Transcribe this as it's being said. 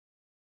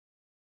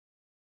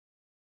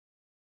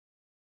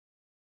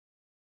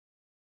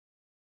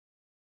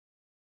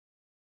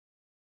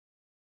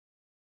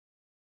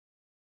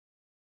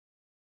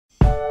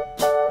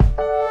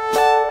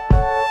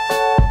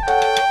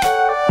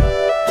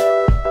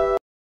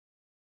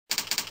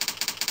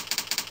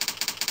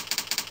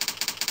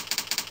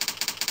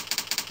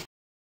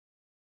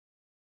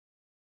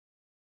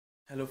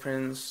Hello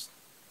friends,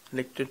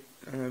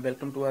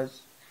 welcome to our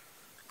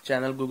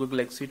channel Google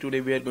Galaxy. Today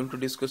we are going to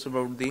discuss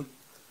about the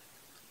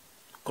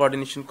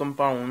coordination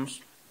compounds.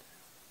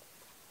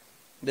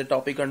 The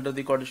topic under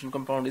the coordination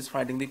compound is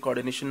finding the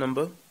coordination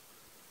number.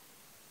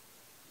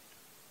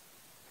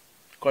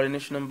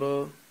 Coordination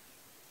number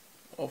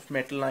of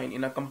metal line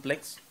in a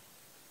complex.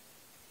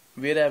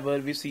 Wherever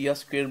we see a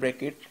square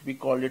bracket, we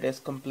call it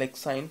as complex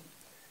sign.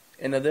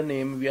 Another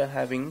name we are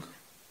having,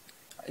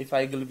 if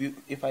I give you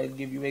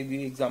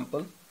the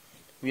example,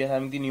 we are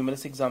having the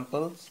numerous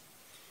examples.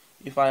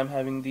 If I am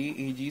having the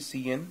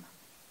AgCN,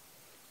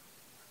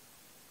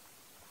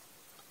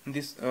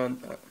 this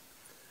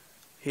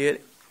here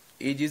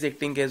Ag is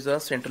acting as a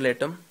central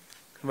atom,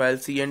 while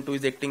Cn2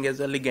 is acting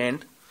as a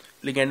ligand.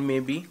 Ligand may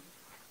be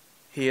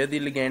here the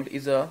ligand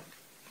is a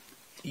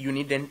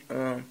unidentate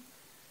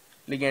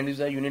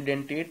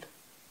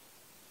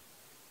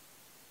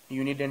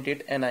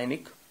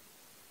anionic.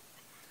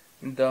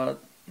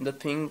 The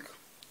thing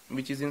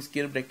which is in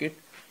square bracket,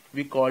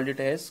 we called it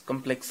as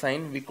complex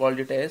sign, we called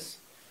it as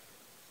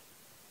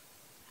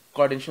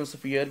coordination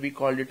sphere, we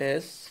called it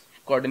as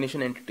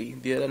coordination entity.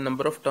 There are a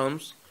number of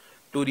terms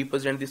to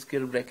represent this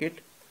square bracket,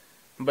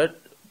 but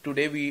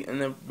today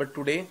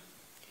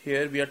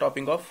here we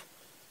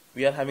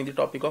are having the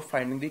topic of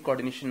finding the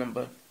coordination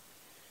number.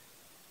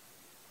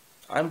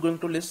 I am going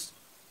to list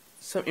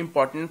some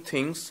important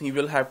things you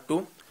will have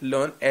to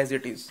learn as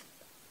it is.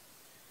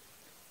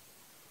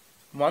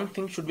 One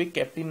thing should be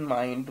kept in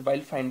mind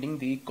while finding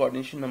the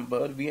coordination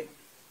number.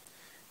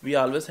 We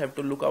always have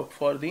to look out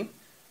for the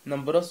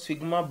number of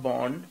sigma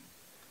bond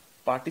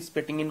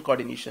participating in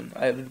coordination.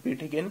 I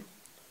repeat again,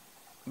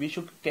 we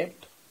should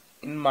keep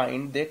in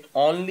mind that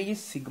only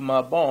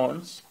sigma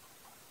bonding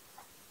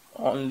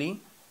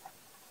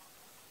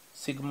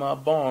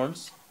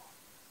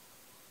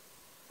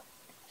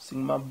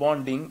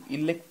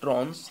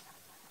electrons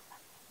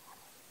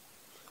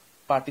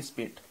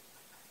participate.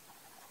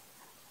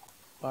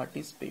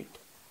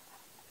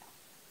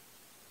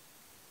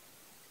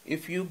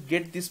 If you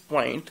get this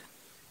point,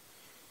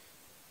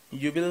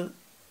 you will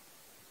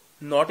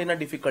not in a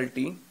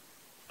difficulty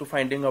to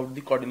finding out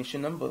the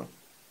coordination number.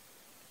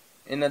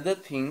 Another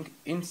thing,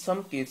 in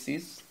some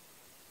cases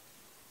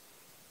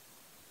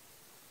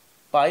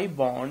pi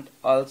bond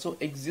also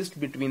exists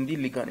between the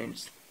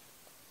ligands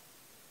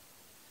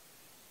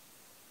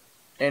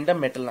and a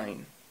metal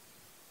line.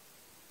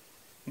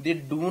 They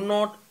do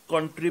not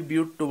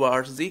contribute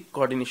towards the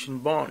coordination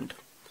bond.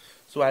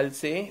 So I'll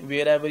say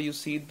wherever you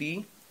see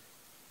the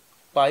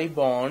pi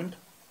bond,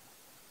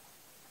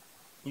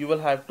 you will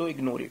have to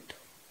ignore it.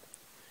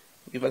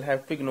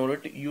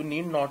 You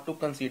need not to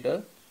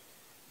consider,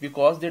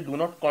 because they do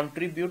not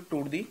contribute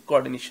to the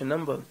coordination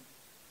number.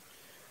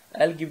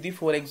 I'll give you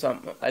few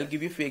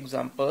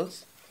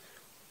examples.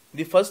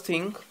 The first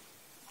thing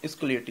is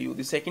clear to you.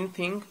 The second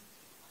thing,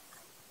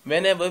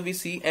 whenever we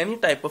see any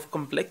type of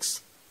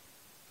complex,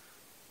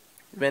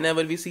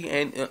 whenever we see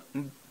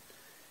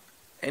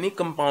any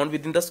compound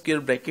within the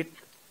square bracket,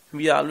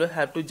 we always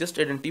have to just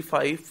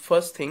identify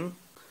first thing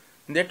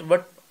that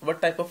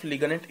what type of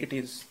ligand it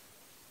is.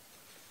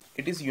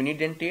 It is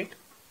unidentate,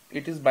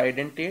 it is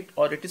bidentate,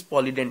 or it is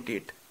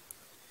polydentate.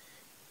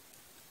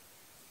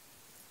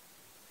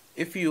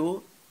 If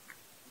you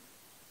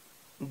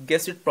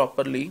guess it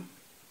properly,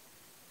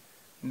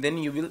 then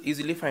you will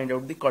easily find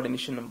out the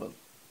coordination number.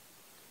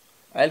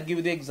 I'll give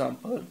you the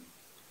example.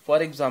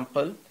 For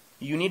example,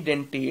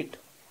 unidentate.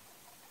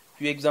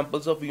 Few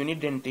examples of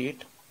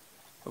unidentate.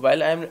 Why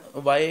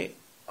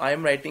I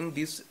am writing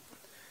these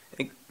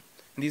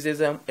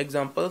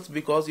examples,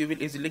 because you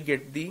will easily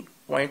get the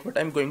point what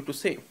I am going to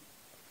say.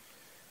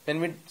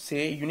 When we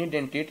say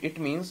unidentate, it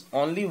means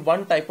only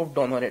one type of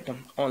donor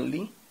atom.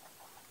 Only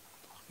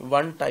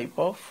one type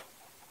of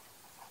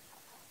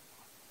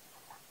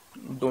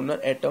donor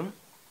atom.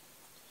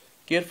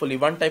 Carefully,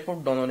 one type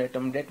of donor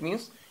atom. That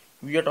means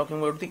we are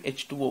talking about the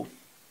H2O.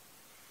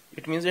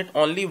 It means that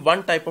only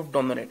one type of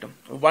donor atom.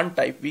 One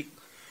type. We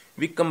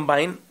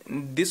combine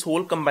this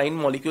whole combined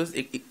molecule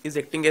is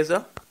acting as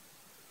a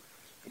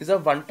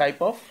one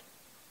type of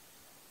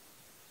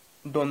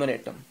donor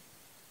atom.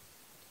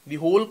 The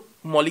whole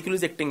molecule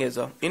is acting as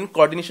in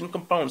coordination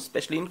compounds,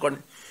 especially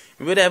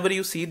wherever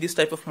you see this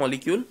type of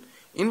molecule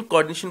in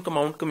coordination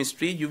compound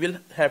chemistry, you will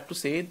have to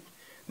say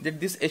that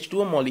this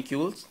H2O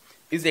molecules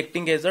is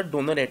acting as a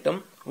donor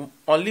atom,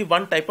 only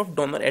one type of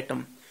donor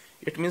atom.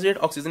 It means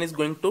that oxygen is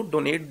going to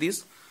donate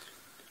this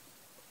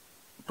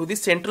to the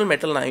central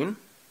metal ion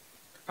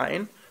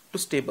to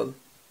stable.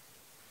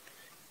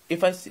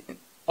 If I see,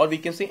 or we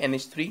can say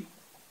NH3.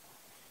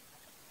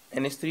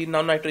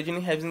 Now nitrogen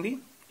is having the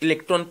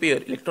electron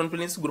pair. Electron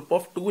pair is group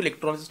of two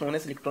electrons, is known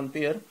as electron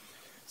pair.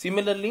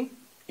 Similarly,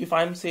 if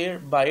I am say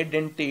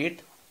bidentate,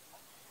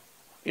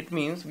 it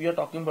means we are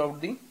talking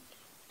about the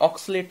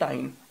oxalate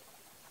ion.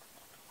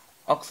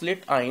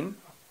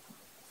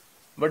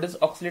 What does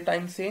oxalate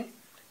ion say?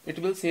 It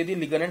will say the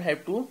ligand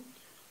have to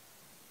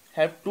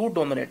have two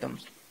donor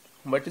atoms.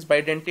 What is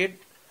bidentate?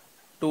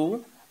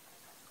 Two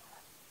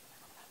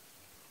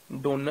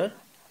donor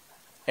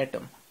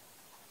atoms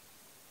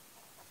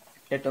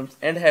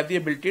and have the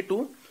ability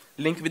to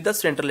link with the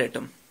central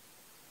atom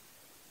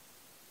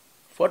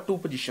for 2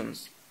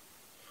 positions.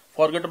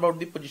 Forget about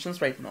the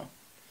positions right now.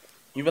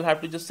 You will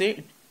have to just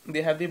say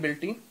they have the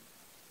ability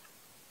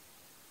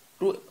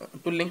to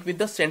link with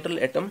the central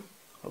atom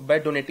by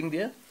donating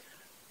their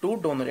 2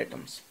 donor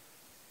atoms.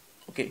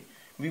 Okay,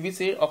 we will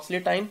say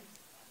oxalatine.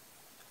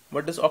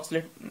 What does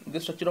the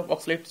structure of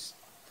oxalates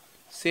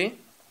say?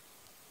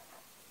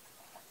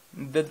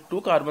 The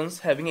 2 carbons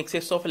having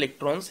excess of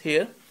electrons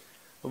here,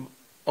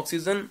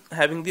 oxygen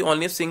having the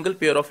only a single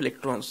pair of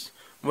electrons.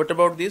 What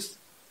about this?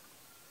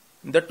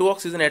 The 2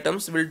 oxygen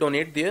atoms will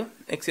donate their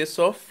excess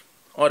of,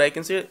 or I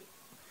can say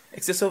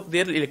excess of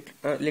their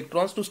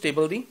electrons to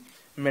stable the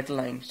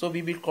metal ion. So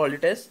we will call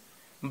it as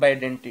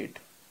bidentate.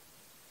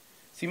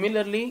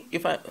 Similarly,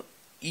 if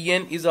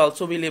En is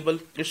also available,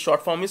 its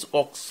short form is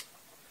ox.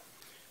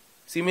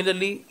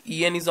 Similarly,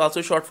 En is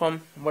also short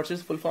form. What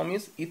its full form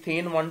is?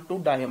 Ethane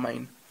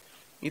 1,2-diamine.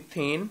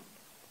 Ethane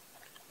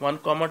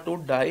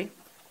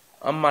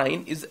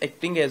 1,2-diamine is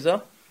acting as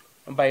a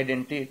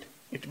bidentate.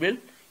 It will,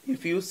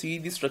 if you see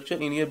the structure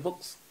in your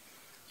books,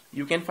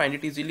 you can find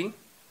it easily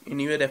in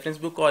your reference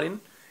book or in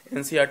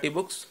NCERT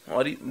books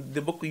or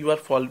the book you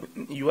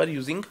are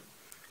using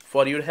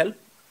for your help.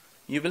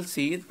 You will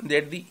see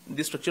that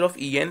the structure of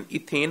En,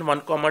 ethane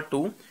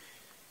 1,2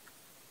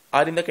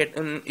 are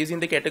is in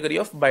the category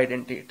of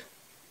bidentate.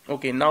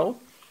 Okay, now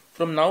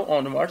from now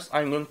onwards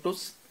I'm going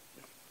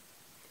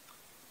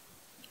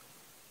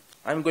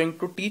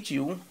to teach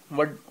you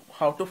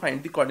how to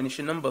find the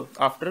coordination number.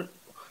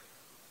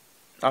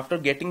 After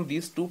getting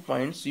these 2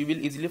 points, you will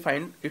easily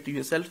find it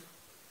yourself.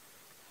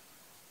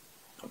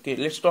 Okay,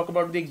 let's talk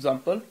about the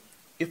example.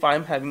 If I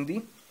am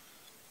having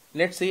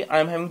let's say I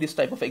am having this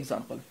type of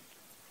example.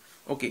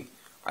 Okay,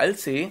 I'll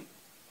say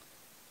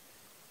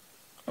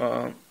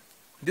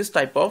this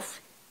type of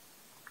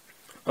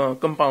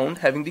compound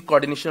having the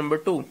coordination number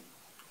 2.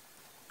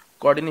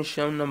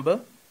 Coordination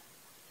number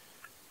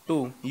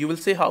 2. You will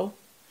say how?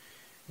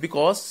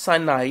 Because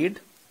cyanide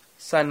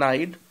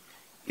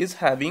is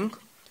having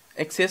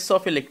excess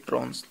of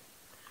electrons.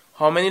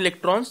 How many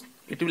electrons?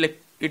 It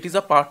is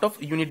a part of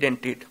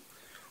unidentate.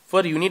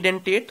 For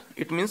unidentate,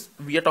 it means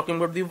we are talking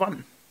about the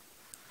 1.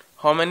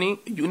 How many?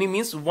 Uni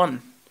means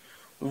 1.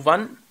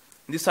 1,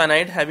 the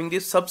cyanide having the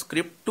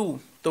subscript 2.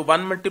 So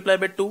 1 multiplied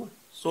by 2.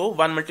 So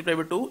 1 multiplied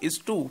by 2 is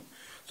 2.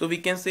 So we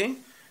can say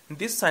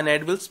this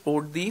cyanide will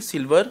support the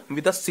silver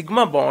with a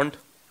sigma bond.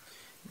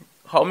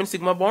 How many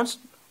sigma bonds?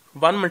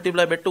 1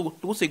 multiplied by 2.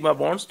 2 sigma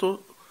bonds. So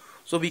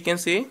we can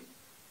say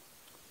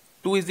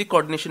 2 is the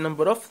coordination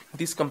number of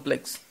this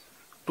complex.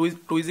 2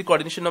 is the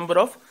coordination number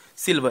of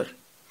silver.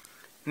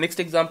 Next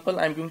example,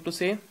 I am going to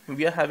say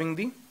we are having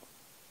the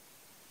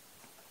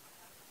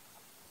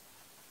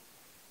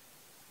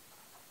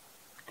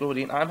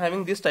chlorine. I am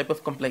having this type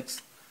of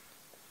complex.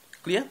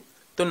 Clear?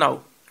 So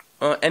now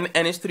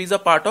NH3 is a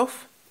part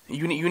of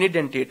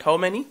unidentate. How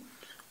many?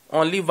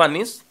 Only 1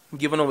 is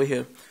given over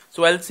here.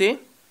 So I'll say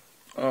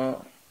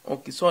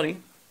okay,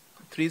 sorry,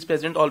 3 is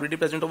already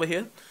present over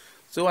here.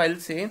 So I'll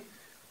say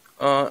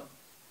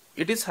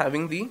it is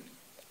having the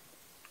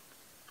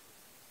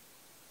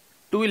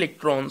 2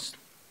 electrons.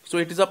 So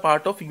it is a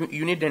part of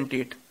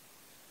unidentate.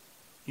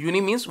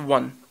 Uni means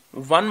 1.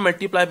 1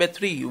 multiplied by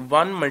 3.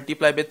 1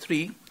 multiplied by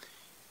 3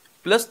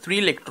 plus 3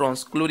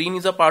 electrons. Chlorine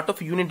is a part of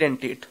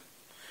unidentate.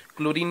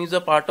 Chlorine is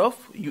a part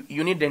of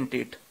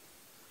unidentate.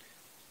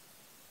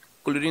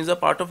 Chlorine is a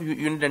part of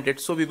unidentate.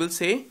 So we will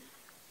say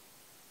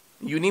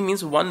uni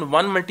means 1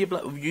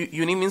 multiplied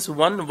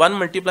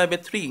by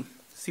 3.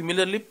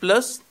 Similarly,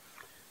 plus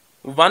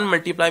 1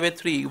 multiplied by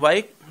 3.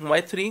 Why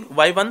 3?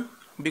 Why 1?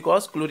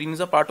 Because chlorine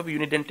is a part of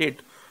unidentate.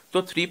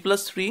 So 3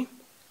 plus 3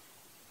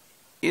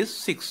 is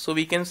 6. So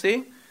we can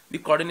say the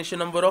coordination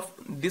number of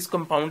this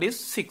compound is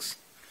 6.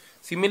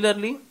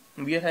 Similarly,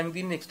 we are having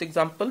the next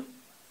example.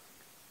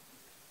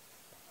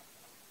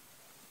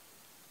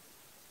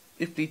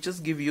 If teachers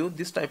give you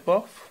this type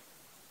of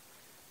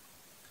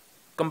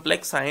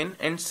complex ion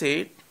and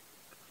say,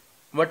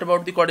 what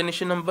about the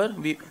coordination number?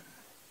 The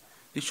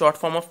short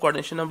form of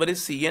coordination number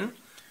is Cn.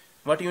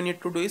 What you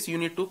need to do is you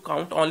need to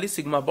count only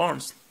sigma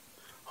bonds.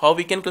 How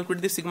we can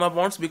calculate the sigma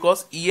bonds?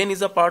 Because En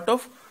is a part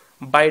of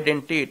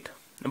bidentate.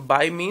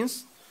 Bi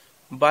means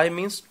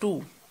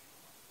 2.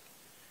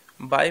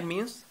 Bi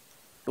means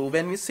 2.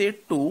 When we say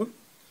 2,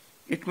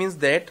 it means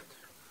that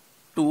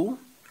 2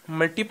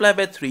 multiplied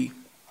by 3.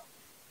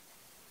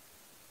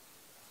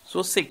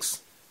 So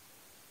 6.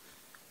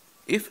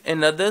 If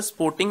another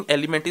supporting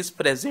element is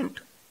present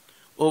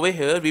over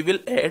here, we will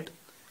add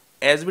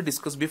as we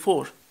discussed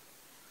before.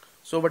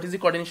 So what is the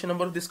coordination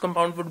number of this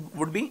compound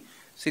would be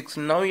 6.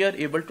 Now you are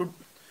able to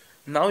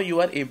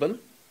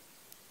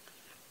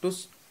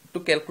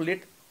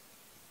calculate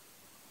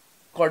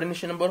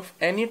coordination number of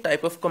any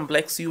type of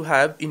complex you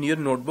have in your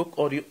notebook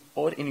or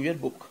in your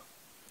book.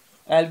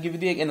 I'll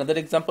give you another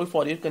example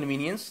for your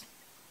convenience.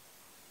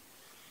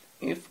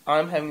 If I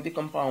am having the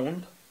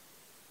compound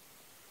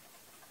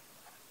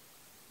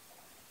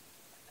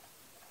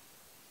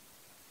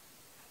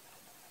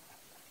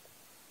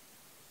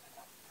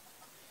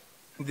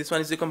This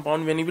one is the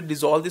compound. When you will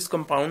dissolve this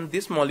compound,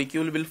 this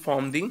molecule will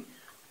form the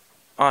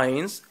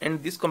ions,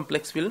 and this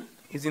complex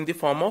is in the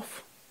form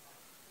of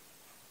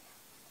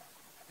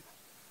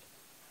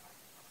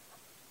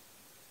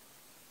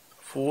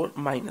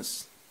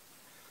 -4.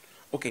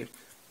 Okay,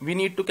 we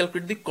need to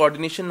calculate the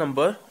coordination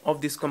number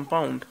of this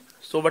compound.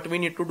 So what we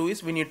need to do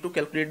is we need to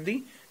calculate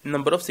the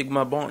number of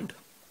sigma bond.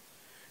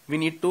 We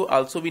need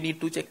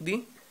to check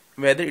the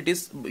whether it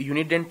is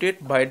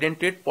unidentate,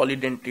 bidentate,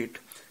 polydentate.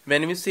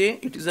 When we say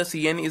it is a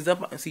CN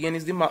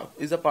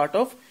is a part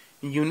of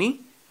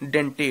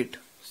unidentate.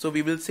 So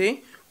we will say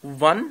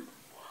 1.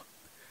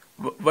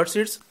 What's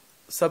its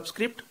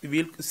subscript?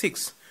 We will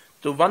 6.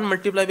 So 1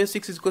 multiplied by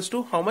 6 is equals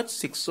to how much?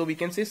 6. So we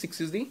can say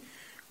 6 is the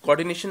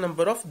coordination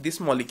number of this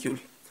molecule.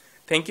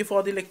 Thank you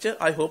for the lecture.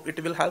 I hope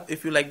it will help.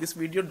 If you like this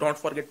video, don't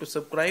forget to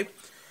subscribe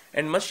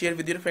and must share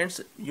with your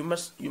friends. You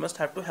must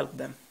have to help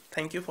them.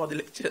 Thank you for the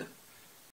lecture.